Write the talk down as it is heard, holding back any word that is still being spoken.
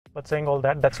But saying all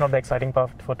that, that's not the exciting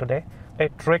part for today. A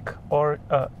trick, or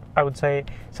I would say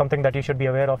something that you should be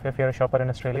aware of if you're a shopper in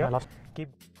Australia. Keep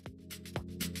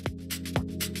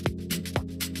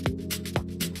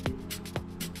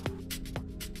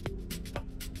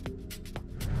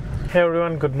Hey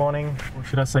everyone, good morning, or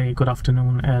should I say good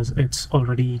afternoon, as it's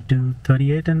already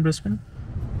 2:38 in Brisbane.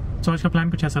 So आज का plan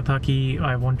कुछ ऐसा था कि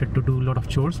I wanted to do lot of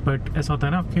chores, but ऐसा होता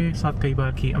है ना आपके साथ कई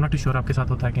बार कि आई एम नॉट श्योर आपके साथ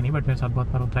होता है कि नहीं, बट मेरे साथ बहुत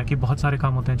बार होता है कि बहुत सारे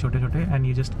काम होते हैं छोटे छोटे, and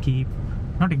you just keep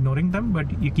not ignoring them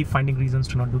but you keep finding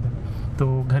reasons to not do them.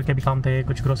 तो घर के भी काम थे,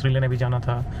 कुछ ग्रोसरी लेने भी जाना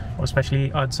था, और स्पेशली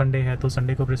आज संडे है तो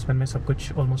संडे को ब्रिस्बेन में सब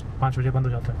कुछ ऑलमोस्ट 5 बजे बंद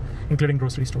हो जाता है, इंक्लूडिंग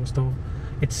ग्रोसरी स्टोर्स. तो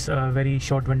इट्स वेरी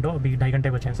शॉर्ट विंडो, अभी 2.5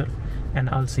 घंटे बचे हैं सिर्फ, and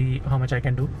I will see how much I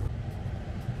can do.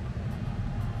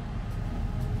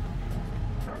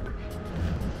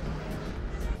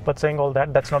 But saying all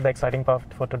that, that's not the exciting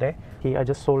part for today. I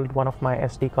just sold one of my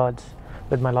SD cards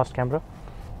with my last camera.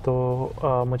 तो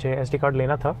मुझे SD card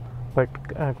लेना था, but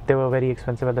they were very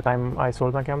expensive at the time I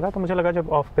sold my camera. तो मुझे लगा जब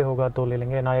of पे होगा तो ले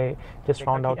लेंगे. And I just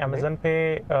found out Amazon पे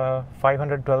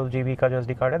 512 GB का जो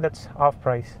SD card है, that's half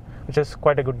price, which is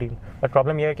quite a good deal. But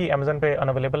problem ये है कि Amazon पे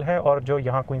unavailable है, और जो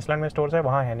यहाँ क्वींसलैंड में स्टोर्स है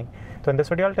वहाँ है नहीं. तो in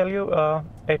this video I'll tell you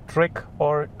a trick,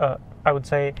 or I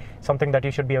would say something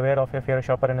that you should be aware of if you're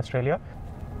a shopper in Australia.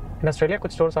 In Australia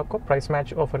कुछ स्टोर्स आपको प्राइस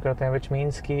मैच ऑफर करते हैं, which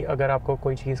means कि अगर आपको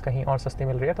कोई चीज़ कहीं और सस्ती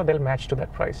मिल रही है तो they will match to that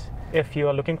price. If you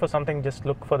are looking for something, just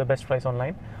look for the best price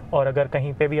online. और अगर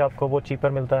कहीं पे भी आपको वो चीपर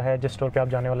मिलता है जिस स्टोर पे आप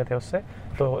जाने वाले थे उससे,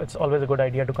 तो it's always a good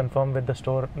idea to confirm with the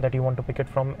store that you want to pick it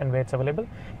from and where it's available,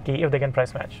 कि if they can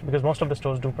price match, because most of the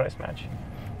stores do price match.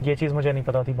 ये चीज़ मुझे नहीं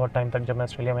पता थी बहुत time तक, जब मैं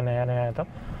ऑस्ट्रेलिया में नया आया था.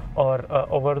 और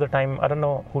over the time I don't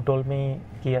know who told me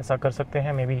कि ऐसा कर सकते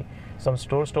हैं. May be some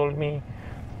stores told me,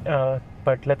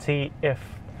 but let's see if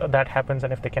that happens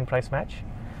and if they can price match.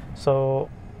 So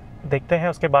देखते हैं,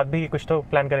 उसके बाद भी कुछ तो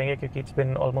प्लान करेंगे, क्योंकि it's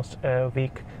been almost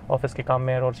week office के काम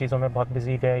में और चीज़ों में बहुत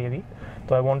बिजी गया ये भी.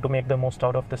 तो I want to make the most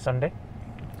out of this Sunday,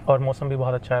 और मौसम भी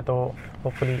बहुत अच्छा है, तो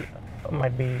hopefully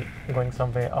might be going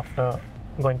somewhere after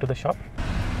going to the shop.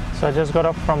 So I just got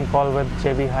up from call with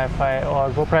JB Hi-Fi,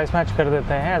 और वो प्राइस मैच कर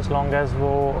देते हैं एज लॉन्ग एज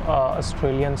वो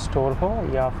ऑस्ट्रेलियन स्टोर हो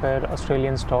या फिर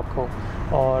ऑस्ट्रेलियन स्टॉक हो,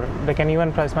 और they can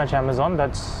even price match Amazon.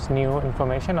 That's new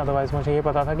information. Otherwise मुझे ये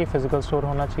पता था कि फिजिकल स्टोर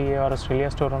होना चाहिए और ऑस्ट्रेलिया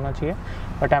स्टोर होना चाहिए,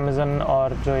 बट Amazon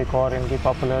और जो एक और इनकी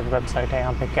पॉपुलर वेबसाइट है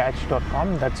यहाँ पे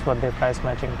catch.com, that's what they price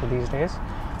matching to these days.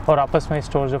 और आपस में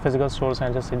स्टोर जो फिजिकल स्टोर्स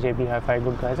हैं जैसे JB Hi-Fi,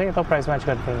 गुड गाइस है, ये तो प्राइस मैच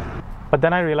करते हैं. बट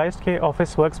देन आई रियलाइज कि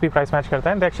ऑफिस वर्क्स भी प्राइस मैच करता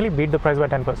है, and they actually beat the price by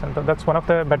 10%. तो that's one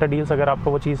of the better deals अगर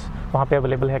आपको वो चीज़ वहाँ पे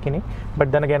अवेलेबल है कि नहीं. But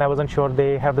then again I wasn't sure they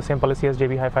have the same policy as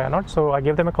JB Hi-Fi or not, so I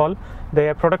gave them a call.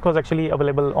 Their product was actually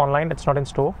available online, it's not in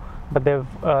store, but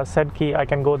they've said कि I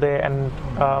can go there and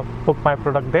book my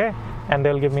product there, and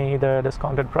they'll give me the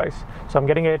discounted price. So I'm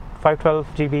getting a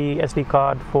 512 GB SD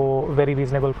card for very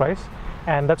reasonable price,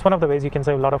 and that's one of the ways you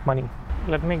can save a lot of money.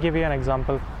 Let me give you an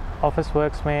example. Office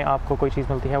works में आपको कोई चीज़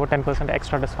मिलती है, वो 10%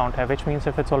 extra discount है, which means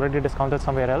if it's already discounted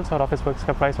somewhere else, और office works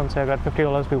का price उनसे अगर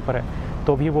 $50 भी ऊपर है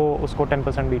तो भी वो उसको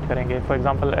 10% बीट करेंगे. For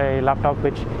example A laptop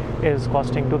which is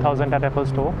costing 2000 eight Apple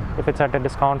store, if it's at a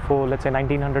discount for let's say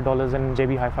 $1900 in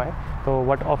JB Hi-Fi, तो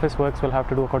what office works will have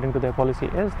to do according to their policy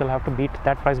is they will have to beat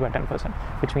that price by 10%,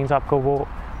 which means आपको वो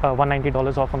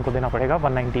 $190 of उनको देना पड़ेगा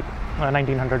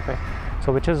 1900 पे.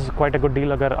 सो which is quite a good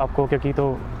deal अगर आपको, क्योंकि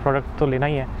तो प्रोडक्ट तो लेना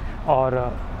ही है, और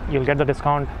you'll get the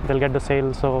discount, they'll get the sale,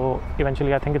 so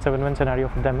eventually I think it's a win-win scenario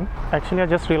for them. Actually I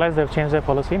just realized they've changed their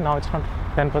policy. Now it's not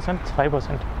 10%, it's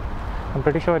 5%. I'm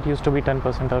pretty sure it used to be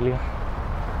 10% earlier,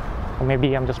 or maybe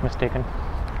I'm just mistaken.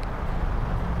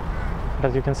 But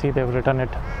as you can see, they've written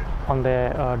it on their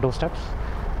doorsteps.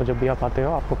 तो जब भी आप आते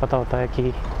हो आपको पता होता है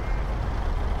कि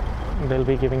they'll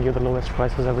be giving you the lowest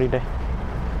prices every day.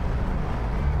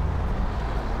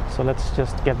 So let's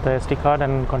just get the SD card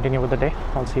and continue with the day.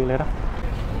 I'll see you later.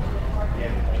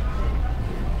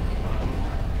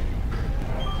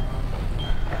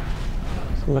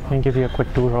 So let me give you a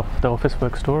quick tour of the office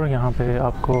work store. यहाँ पे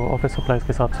आपको office supplies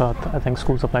के साथ साथ I think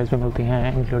school supplies भी मिलती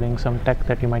हैं, including some take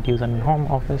that you might use in home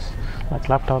office like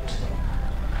laptops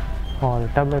और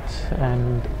tablets,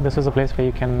 and this is a place where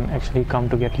you can actually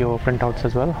come to get your printouts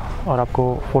as well. और आपको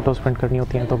photos print करनी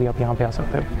होती हैं तो भी आप यहाँ पे आ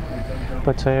सकते हो.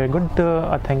 So it's a good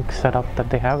I think setup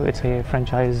that they have. It's a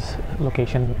franchise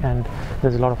location and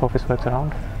there's a lot of office works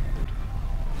around.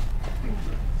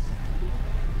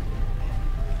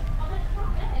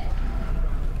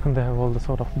 And they have all the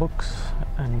sort of books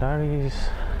and diaries,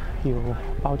 your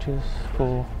pouches for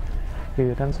your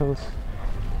utensils.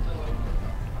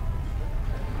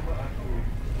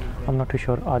 I'm not too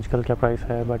sure आजकल क्या price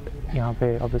है, but यहाँ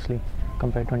पे obviously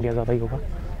compared to India ज़्यादा ही होगा.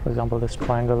 For example, this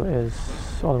triangle is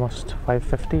almost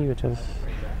 550, which is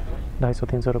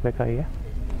 250-300 रुपए का ही है.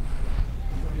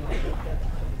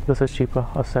 This is cheaper,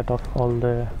 a set of all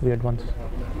the weird ones.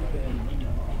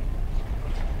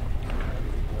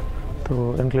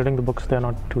 So including the books, they are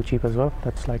not too cheap as well.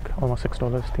 That's like almost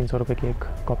 $6. 300 रुपए की एक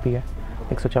copy है,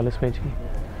 140 page की.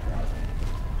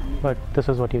 But this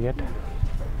is what you get.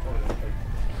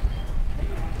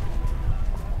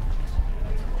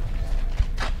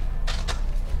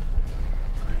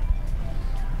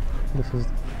 This is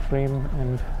the frame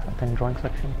and I think drawing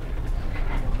section.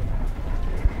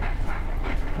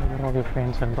 These are all your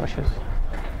paints and brushes.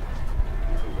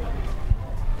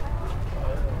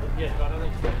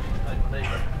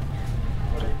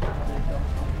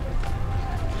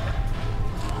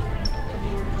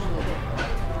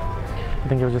 I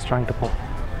think he was just trying to pop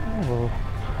वो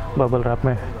bubble wrap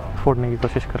में फोड़ने की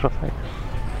कोशिश कर रहा था.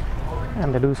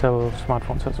 And they do sell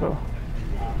smartphones as well.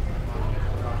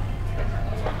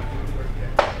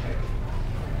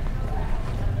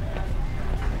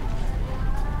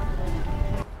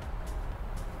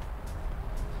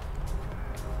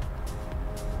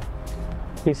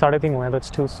 It's 3:30 हुए हैं,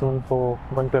 that's too soon for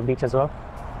going to a beach as well.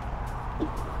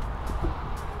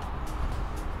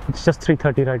 It's just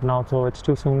 3:30 right now, so it's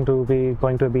too soon to be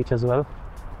going to a beach as well.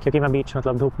 क्योंकि मैं बीच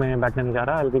मतलब धूप में बैठने नहीं जा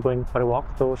रहा. I'll be going for a walk.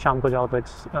 तो शाम को जाओ तो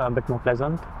it's a bit more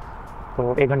pleasant.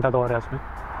 तो 1 घंटा तो और है उसमें.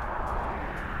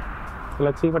 So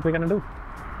let's see what we're gonna do.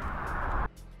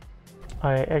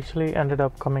 I actually ended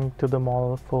up coming to the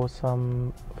mall for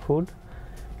some food.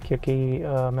 क्योंकि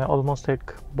मैं ऑलमोस्ट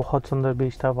एक बहुत सुंदर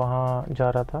बीच था वहाँ जा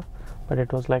रहा था, but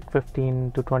it was like 15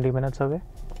 to 20 minutes away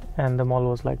and the mall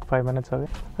was like 5 minutes away.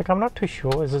 Like I'm not too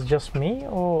sure, is this just me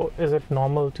or is it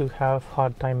normal to have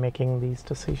hard time making these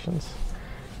decisions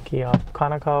कि आप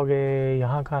खाना खाओगे,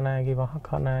 यहाँ खाना है कि वहाँ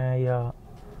खाना है, या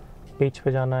बीच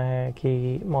पे जाना है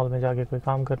कि मॉल में जाके कोई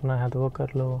काम करना है तो वो कर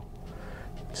लो.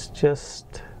 It's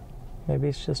just, maybe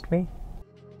it's just me.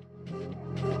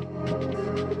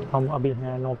 हम अभी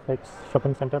हैं नॉर्थ साइड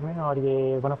शॉपिंग सेंटर में और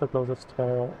ये वन ऑफ द क्लोजेस्ट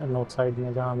है नॉर्थ साइड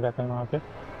में जहाँ हम रहते हैं वहाँ पे.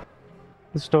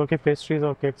 इस स्टोर के पेस्ट्रीज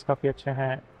और केक्स काफ़ी अच्छे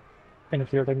हैं,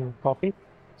 इंक्लूडिंग कॉफ़ी.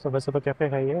 सो वैसे तो कैफ़े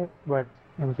है ये, बट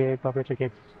इनके काफ़ी अच्छे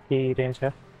केक की रेंज है.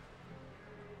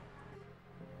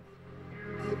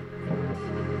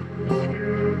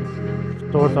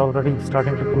 Stores already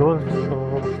starting to close, तो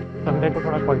संडे को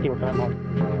थोड़ा क्वालिटी होता है मॉल.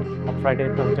 अब फ्राइडे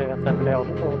थर्सडे या सैटरडे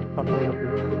आओगे तो काफ़ी होती है.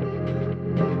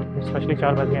 स्पेशली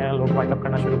 4 बज गए हैं, लोग वाइंड अप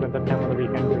करना शुरू कर देते हैं. मतलब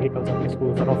वीकेंड व्हीकल्स अपने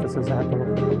स्कूल्स और ऑफिसेज हैं तो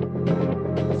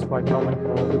it's quite common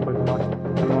for people to not.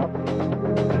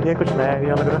 ये कुछ नया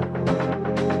एरिया लग रहा है.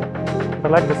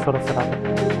 I like this sort of setup.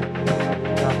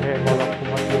 यहाँ पे मॉल आपको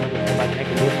मस्त है बैठने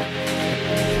के लिए.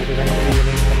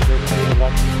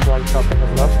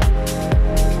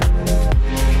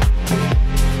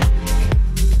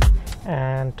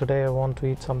 And today I want to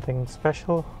eat something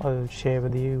special. I'll share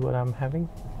with you what I'm having.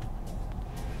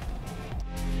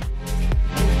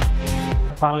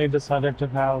 Finally decided to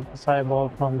have acai bowl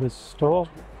from this store.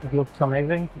 It looks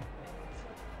amazing,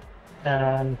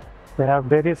 and they have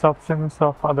various options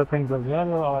of other things as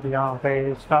well. और यहाँ पे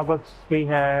Starbucks भी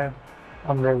है,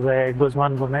 and there's a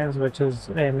Guzman Gomez, which is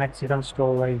a Mexican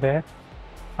store right there.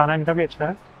 खाना इनका भी अच्छा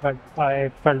है, but I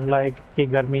felt like कि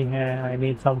गर्मी है, I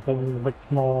need something bit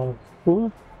more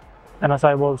cool, and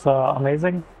acai bowls are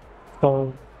amazing. So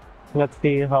let's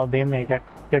see how they make it.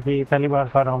 क्योंकि पहली बार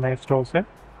खा रहा हूँ मैं इस स्टोर से.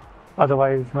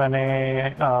 अदरवाइज मैंने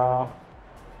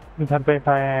घर पे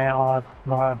खाए हैं और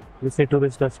बाहर किसी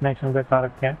टूरिस्ट डेस्टिनेशन पे खा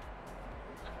रखे हैं.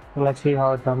 Let's see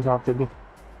how it turns out to be.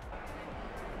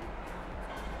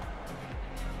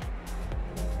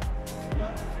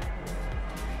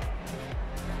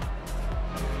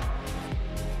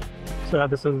 So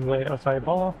this is the acai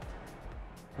bowl.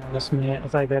 जिसमें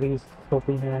acai berries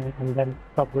होती हैं and then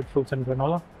topped with fruits and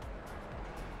granola.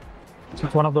 So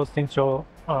it's one of those things जो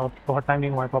बहुत time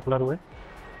नहीं हुआ है पॉपुलर हुए.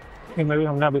 इनमें भी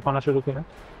हमने अभी खाना शुरू किया.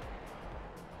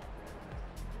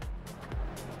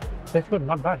 It's good,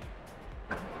 not bad.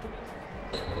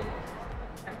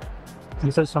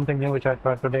 This is something new which I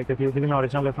tried today. क्योंकि usually मैं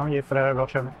original लेता हूँ, ये Ferrero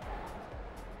Rocher में.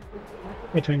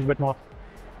 It means a bit more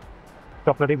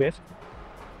chocolatey based.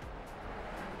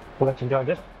 So let's enjoy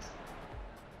this.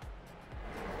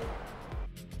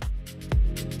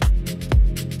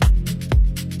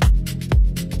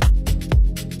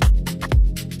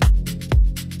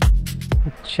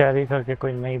 Cherry करके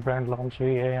कोई नई ब्रांड लॉन्च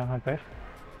हुई है यहाँ पे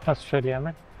ऑस्ट्रेलिया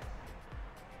में.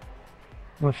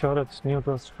 I'm sure it's new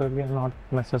to Australia, not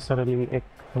necessarily एक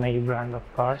नई brand of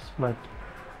cars, but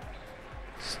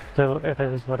still it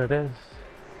is what it is.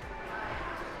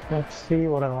 Let's see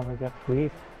what I want to get to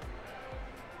eat.